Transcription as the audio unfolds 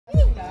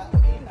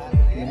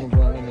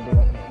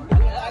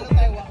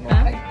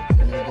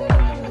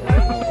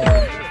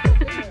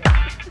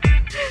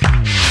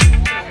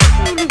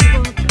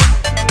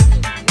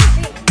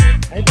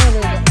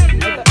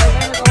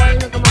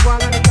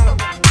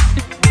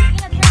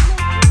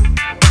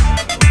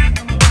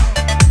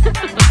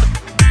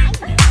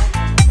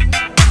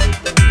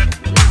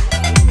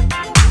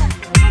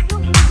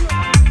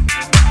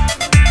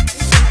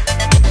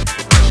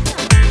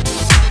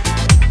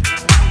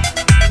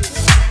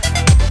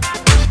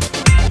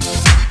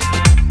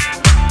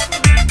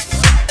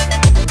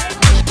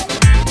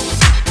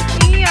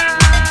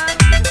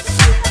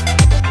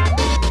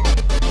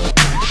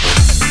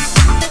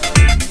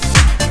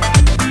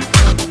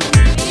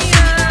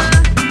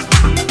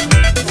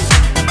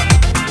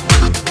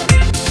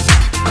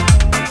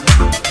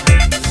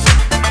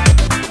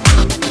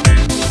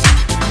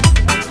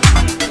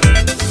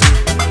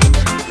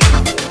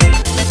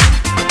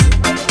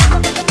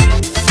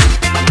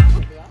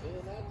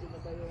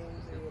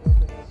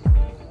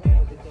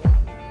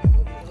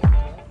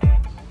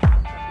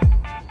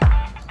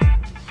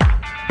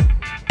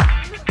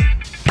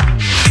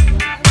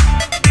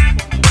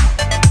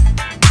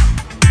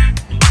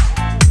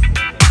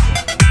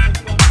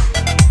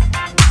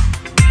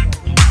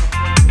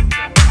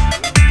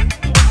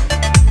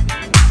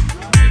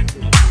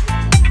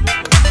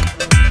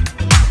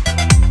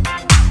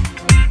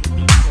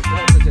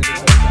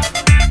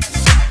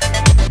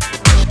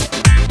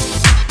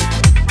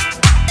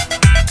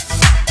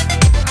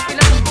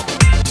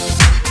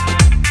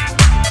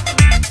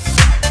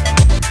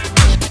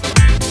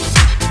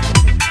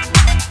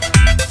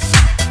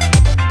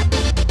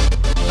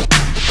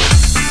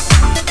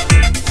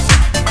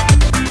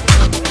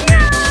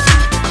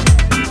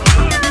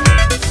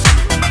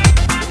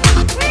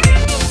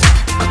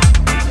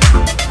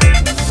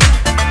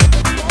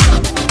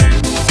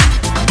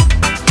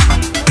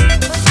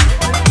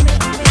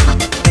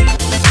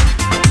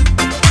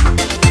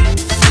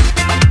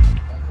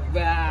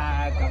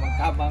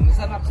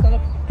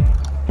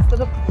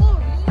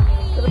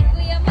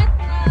Kuya Matmat.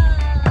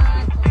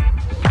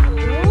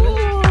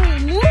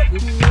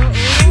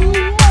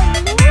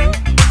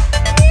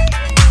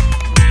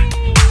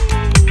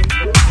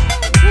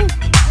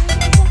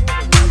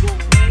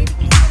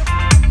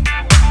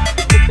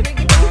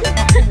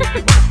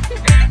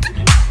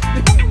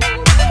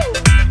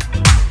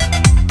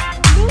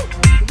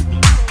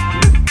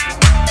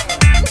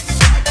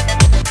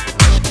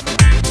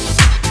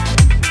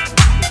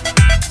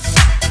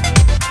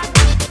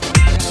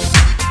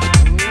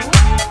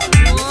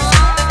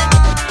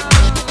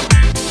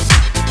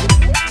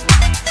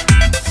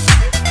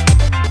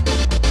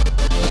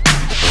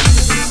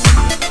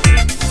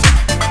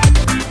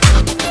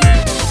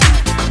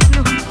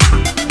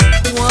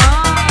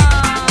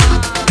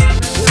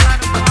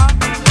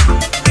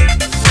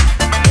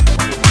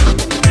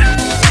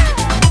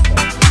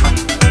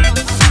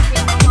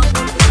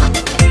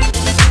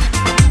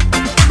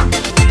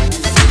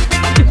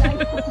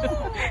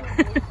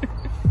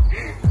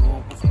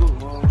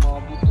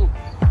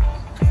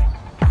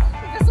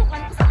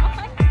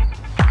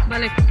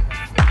 Balik.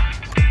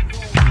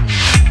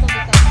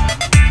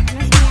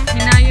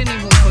 Hinayo ni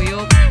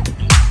Bukuyok.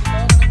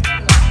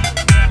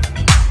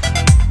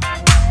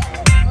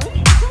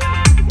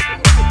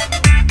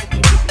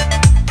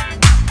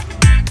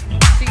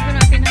 Sige ko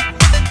natin na.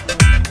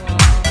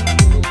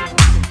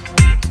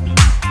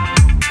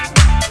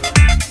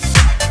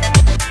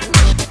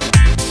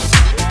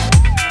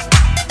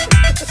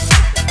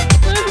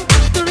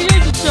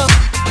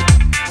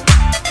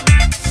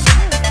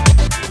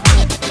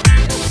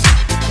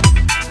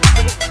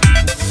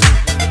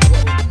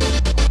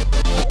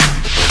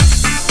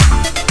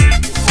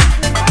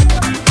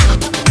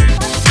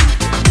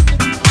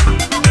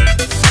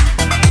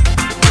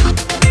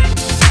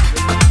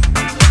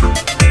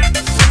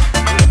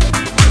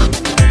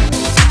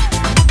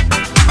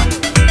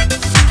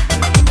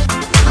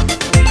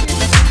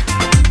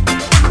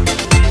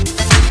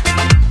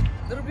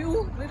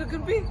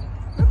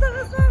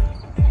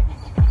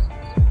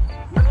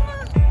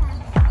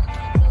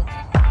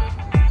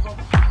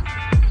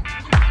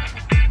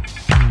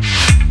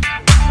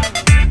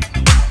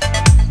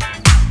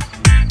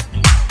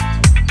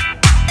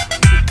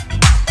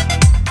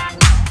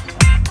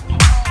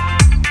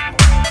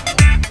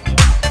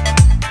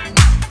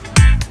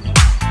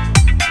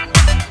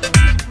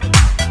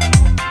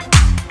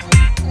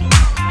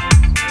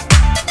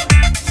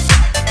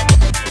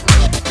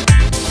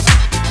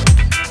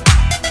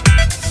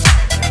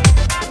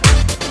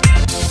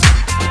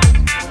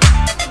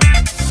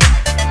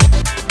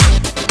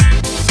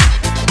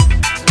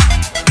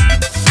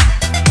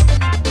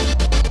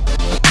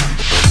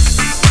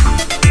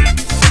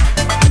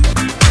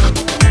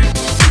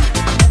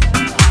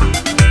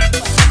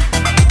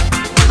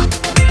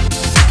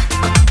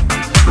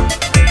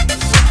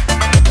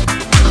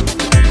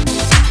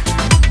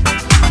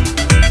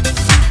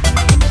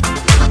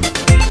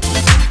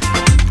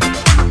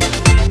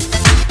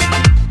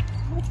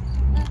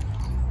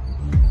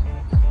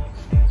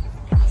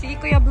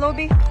 Blow,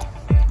 B.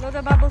 Blow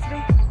the bubbles, B.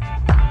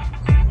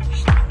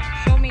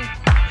 Show me.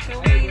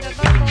 Show me the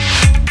bubbles.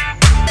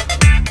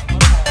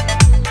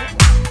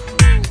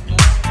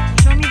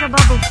 Show me the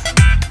bubbles.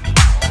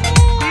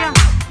 Kuya.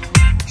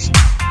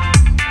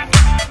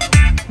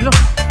 Look.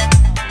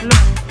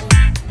 Look.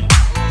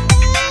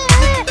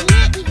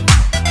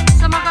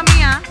 Sama kami,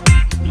 ha?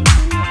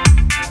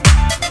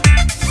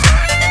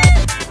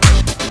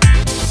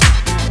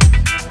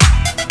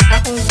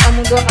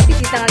 Among doon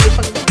kapisita nga yung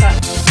pagbuka.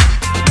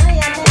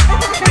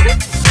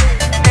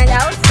 And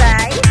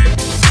outside,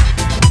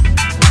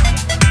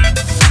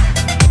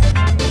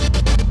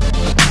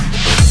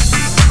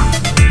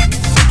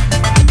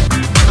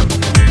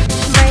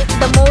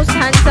 the most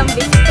handsome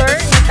visitor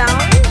in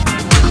town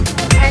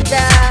and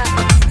the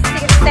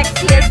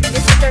sexiest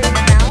visitor in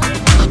town.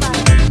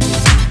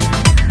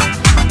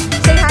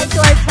 Say hi to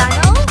our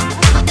channel.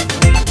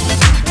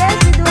 Yes,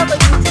 we do have a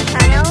YouTube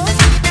channel.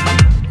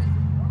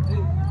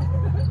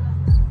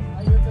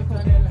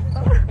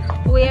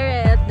 We're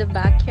at the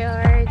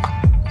backyard.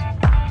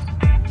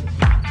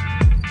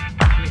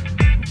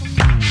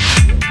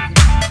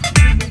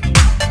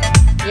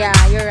 Yeah,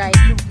 you're right.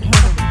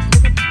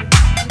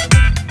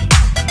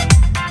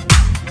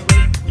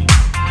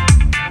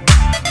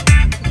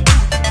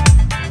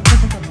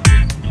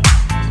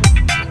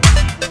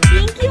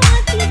 Thank you,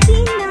 Ate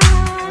Tina,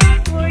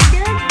 for the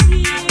gift.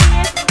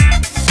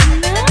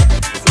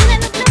 Sila,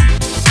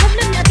 love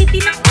ni Ate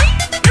Tina.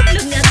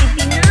 Love ni Ate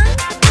Tina.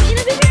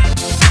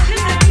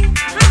 Sila, baby.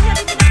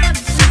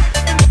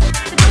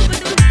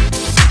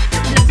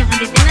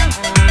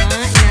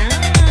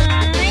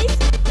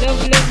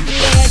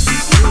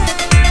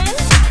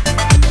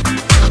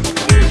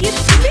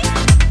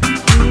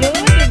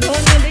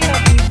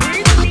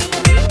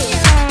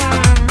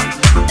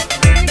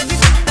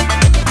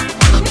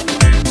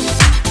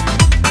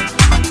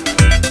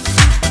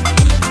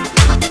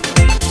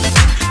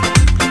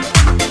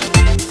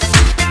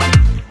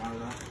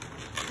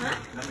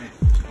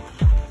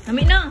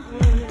 Kami na.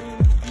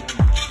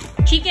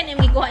 Chicken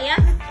yung ikuha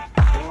yan.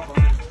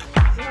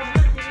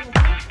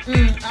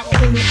 Ako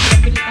rin yung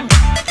pinapilitan.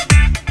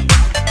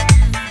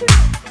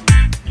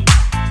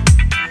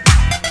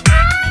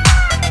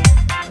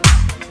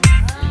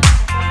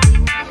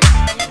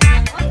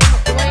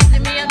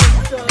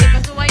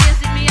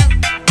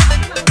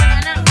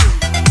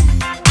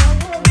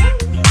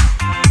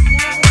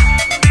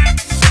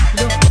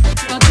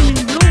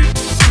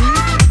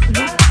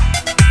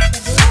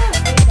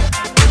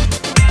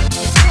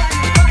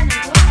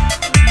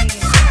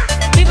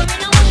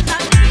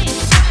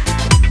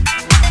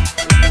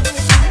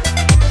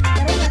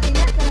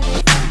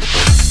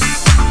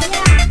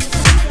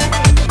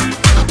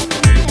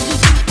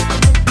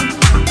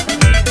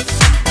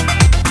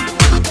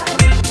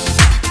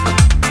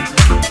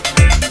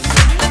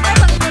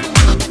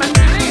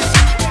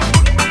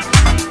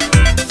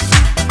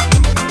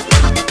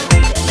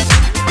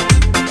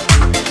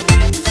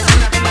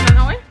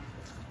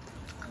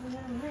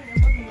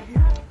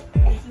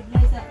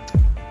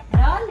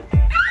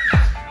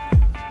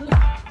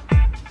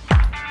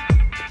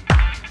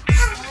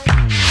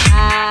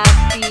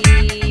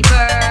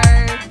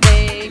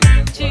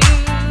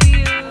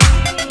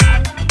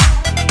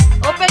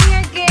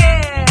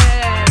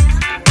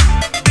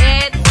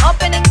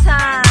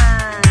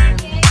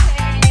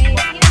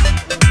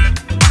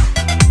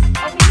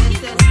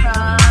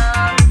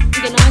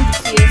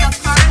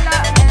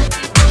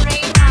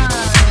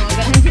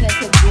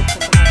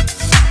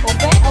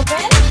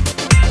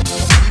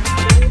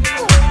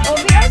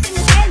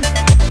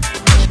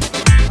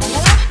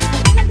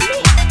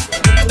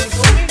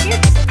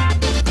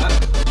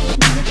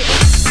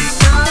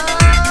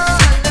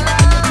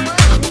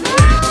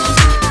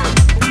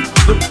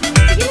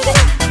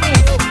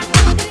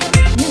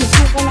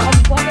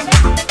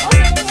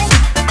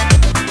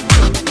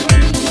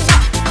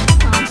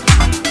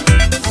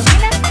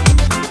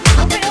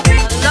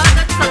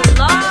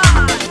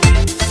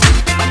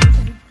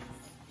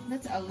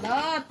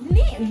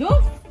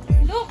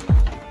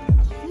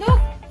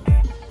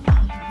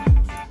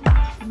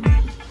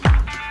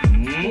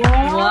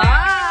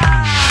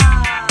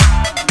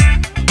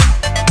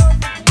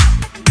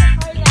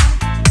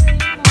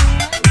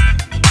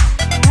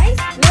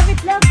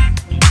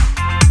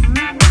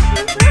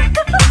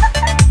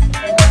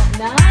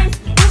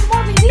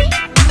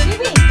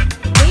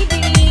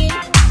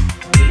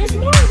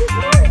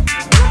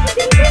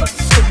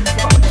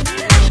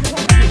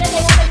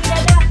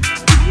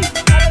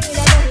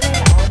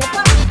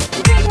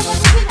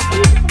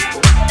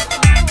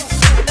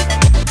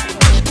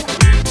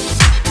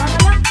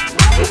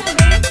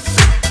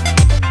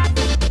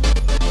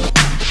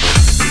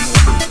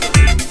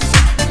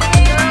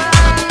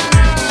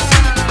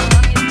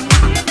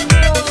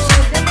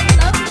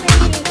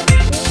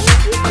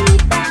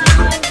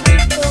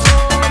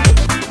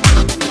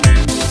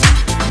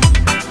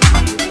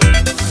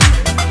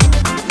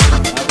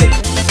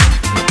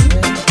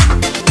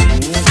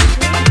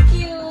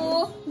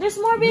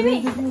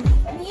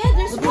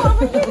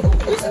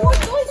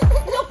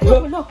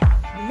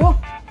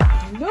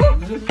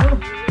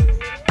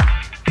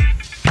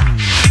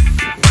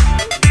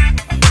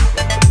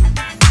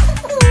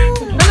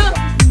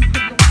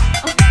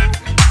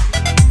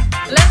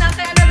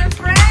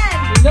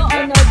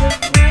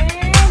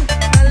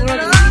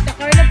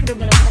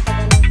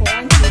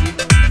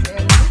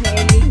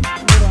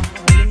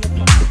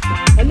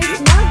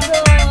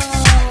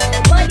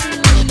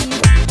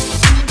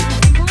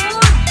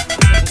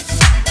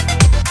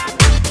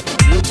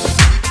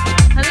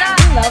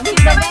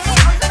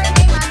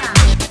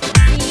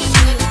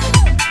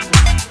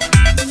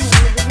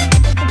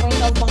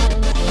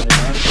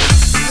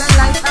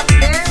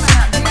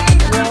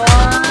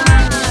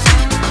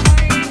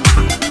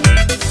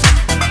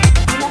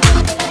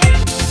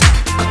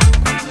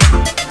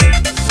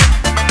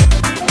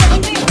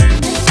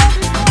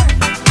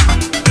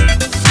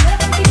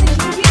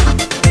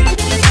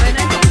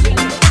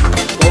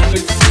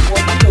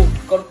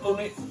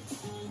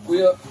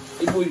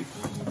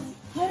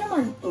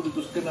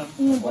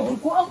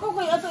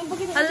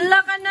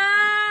 Ala ka,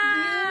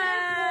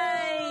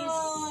 nice!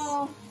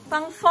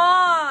 Pang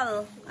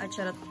fall! Ay,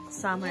 charot.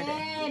 Summer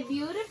day. Yeah,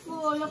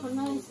 beautiful. Look,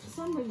 nice.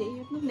 Summer day.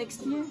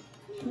 Next year.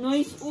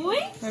 Nice. Uy!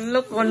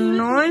 Look,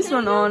 nice.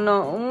 Ano,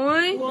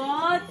 uy.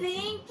 Wow,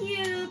 thank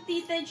you,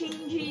 Tita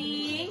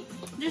Jingjing.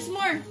 There's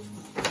more.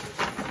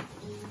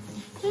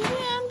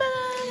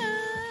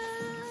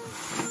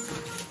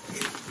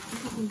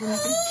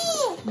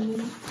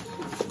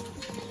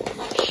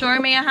 Sure,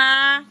 Maya,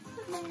 ha?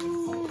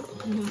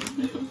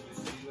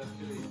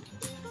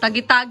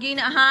 Tagi-tagi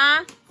na,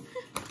 ha?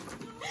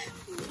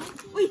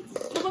 Uy,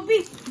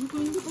 napabi.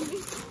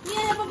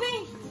 Yeah,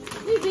 napabi.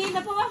 Bibi,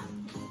 napawa.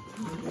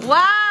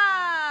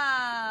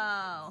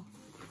 Wow!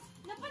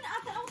 Napa na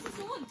ata ako sa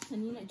sunod.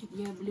 Sanina,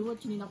 Julia, baliwat,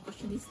 sanina ako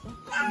fashionista.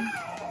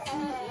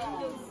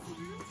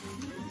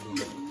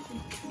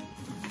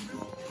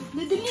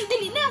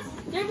 Dili na.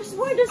 There's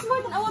more,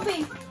 tanawa,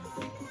 babe.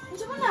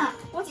 Ano ba na?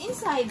 What's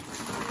inside?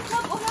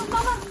 Look,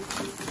 mama.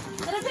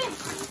 Tara, babe.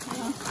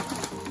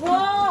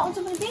 Wow, ano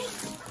ba na, babe?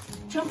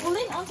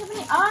 Trampoline, ano ba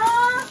na?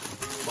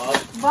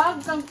 Bag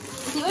kang...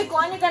 Si Uy,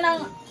 kuha ka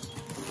ng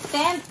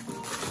tent.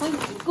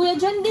 Kuya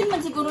Jan din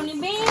man siguro ni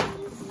Babe.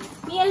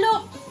 Mia,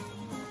 look.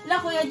 La,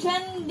 Kuya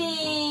Jan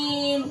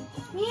din.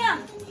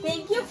 Mia,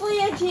 thank you,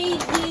 Kuya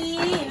JD.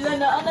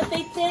 Lala, ang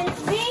natay tent,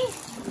 Babe.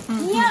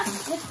 Mia,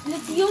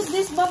 let's use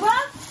this, Baba.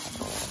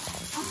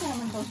 Okay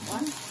naman those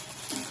one.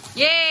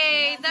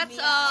 Yay! That's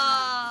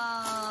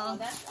all.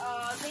 That's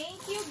all.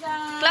 Thank you,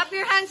 guys. Clap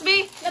your hands,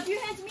 B. Clap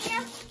your hands, Mia.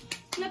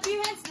 Clap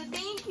your hands.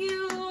 Thank you.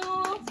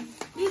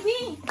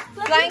 Bibi,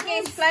 clap Flying your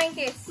kiss, hands. flying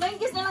kiss. Flying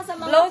kiss na lang sa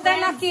mga Blow them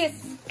a friends. kiss.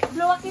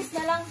 Blow a kiss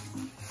na lang.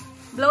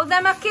 Blow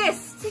them a kiss.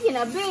 Sige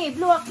na, babe.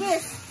 Blow a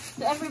kiss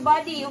to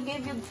everybody who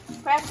gave you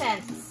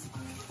presents.